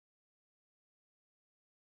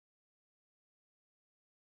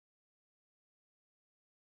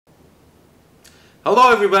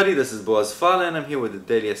Hello everybody, this is Boaz Fyler and I'm here with the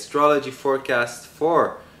daily astrology forecast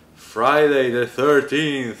for Friday the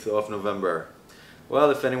 13th of November.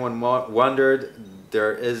 Well, if anyone wondered,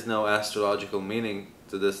 there is no astrological meaning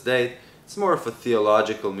to this date. It's more of a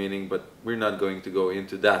theological meaning, but we're not going to go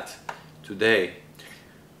into that today.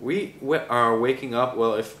 We are waking up,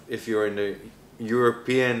 well, if you're in the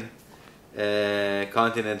European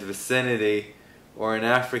continent vicinity, or in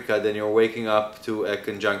Africa, then you're waking up to a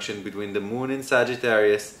conjunction between the moon in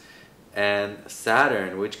Sagittarius and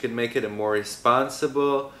Saturn, which could make it a more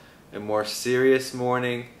responsible, a more serious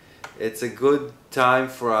morning. It's a good time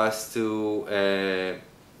for us to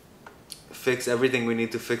fix everything we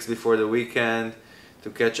need to fix before the weekend, to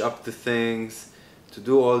catch up to things, to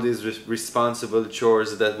do all these responsible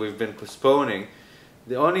chores that we've been postponing.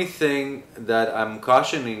 The only thing that I'm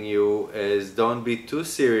cautioning you is don't be too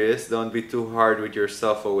serious, don't be too hard with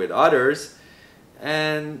yourself or with others,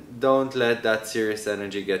 and don't let that serious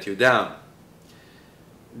energy get you down.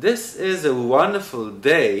 This is a wonderful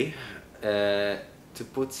day to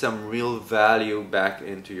put some real value back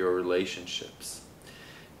into your relationships,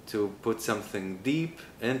 to put something deep,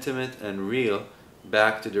 intimate, and real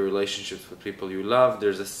back to the relationships with people you love.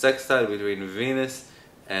 There's a sextile between Venus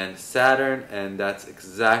and Saturn, and that's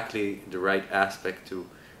exactly the right aspect to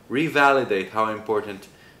revalidate how important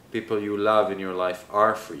people you love in your life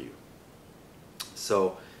are for you.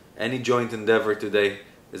 So any joint endeavor today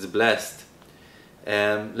is blessed.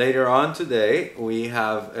 And later on today we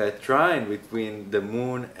have a trine between the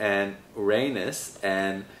moon and Uranus,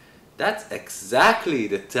 and that's exactly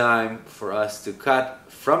the time for us to cut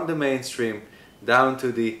from the mainstream down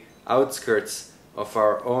to the outskirts of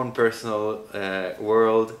our own personal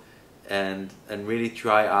world and really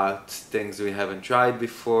try out things we haven't tried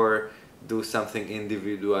before, do something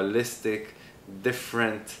individualistic,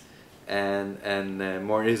 different, and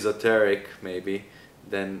more esoteric maybe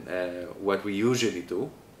than what we usually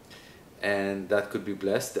do, and that could be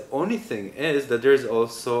blessed. The only thing is that there's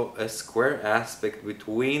also a square aspect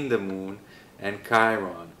between the moon and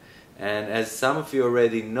Chiron. And as some of you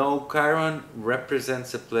already know, Chiron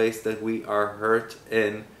represents a place that we are hurt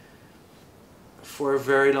in for a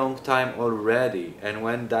very long time already. And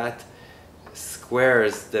when that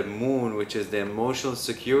squares the moon, which is the emotional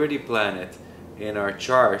security planet in our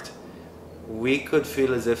chart, we could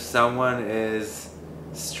feel as if someone is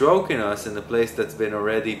stroking us in a place that's been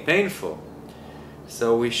already painful.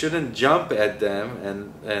 So we shouldn't jump at them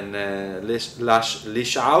and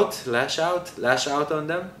lash out on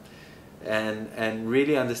them. And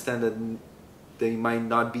really understand that they might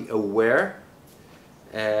not be aware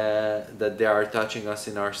that they are touching us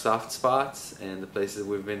in our soft spots and the places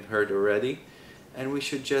we've been hurt already, and we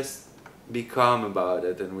should just be calm about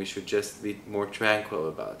it, and we should just be more tranquil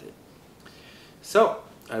about it. So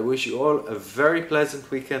I wish you all a very pleasant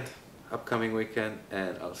upcoming weekend,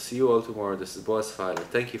 and I'll see you all tomorrow. This is Boaz Fyler.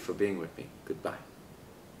 Thank you for being with me. Goodbye.